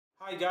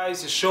Hi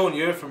guys, it's Sean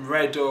here from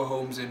RedDoor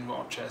Homes in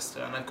Rochester,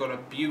 and I've got a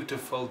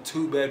beautiful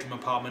 2-bedroom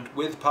apartment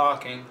with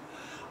parking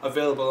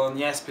available on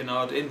the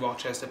Esplanade in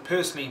Rochester.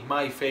 Personally,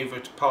 my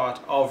favourite part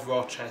of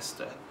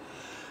Rochester.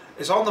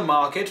 It's on the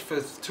market for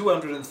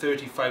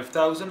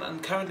 $235,000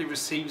 and currently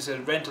receives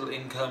a rental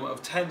income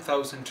of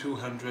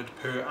 $10,200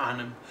 per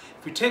annum.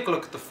 If we take a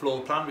look at the floor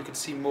plan, we can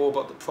see more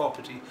about the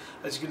property.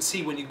 As you can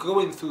see, when you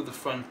go in through the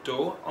front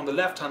door, on the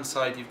left hand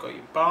side you've got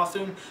your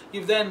bathroom,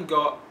 you've then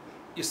got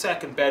your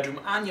second bedroom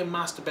and your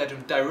master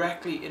bedroom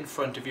directly in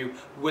front of you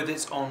with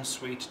its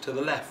ensuite to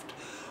the left.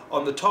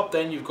 On the top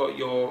then you've got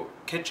your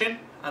kitchen,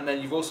 and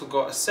then you've also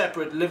got a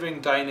separate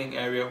living dining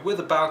area with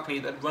a balcony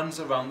that runs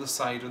around the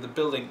side of the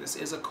building. This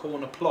is a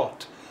corner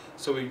plot,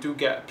 so we do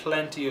get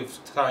plenty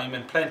of time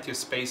and plenty of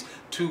space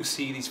to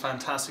see these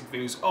fantastic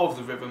views of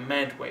the River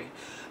Medway.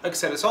 Like I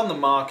said, it's on the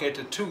market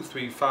at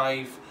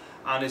 $235,000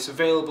 and it's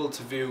available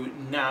to view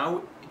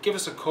now. Give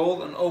us a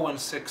call on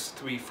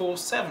 01634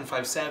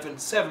 757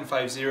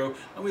 750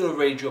 and we'll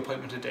arrange your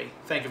appointment today.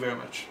 Thank you very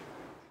much.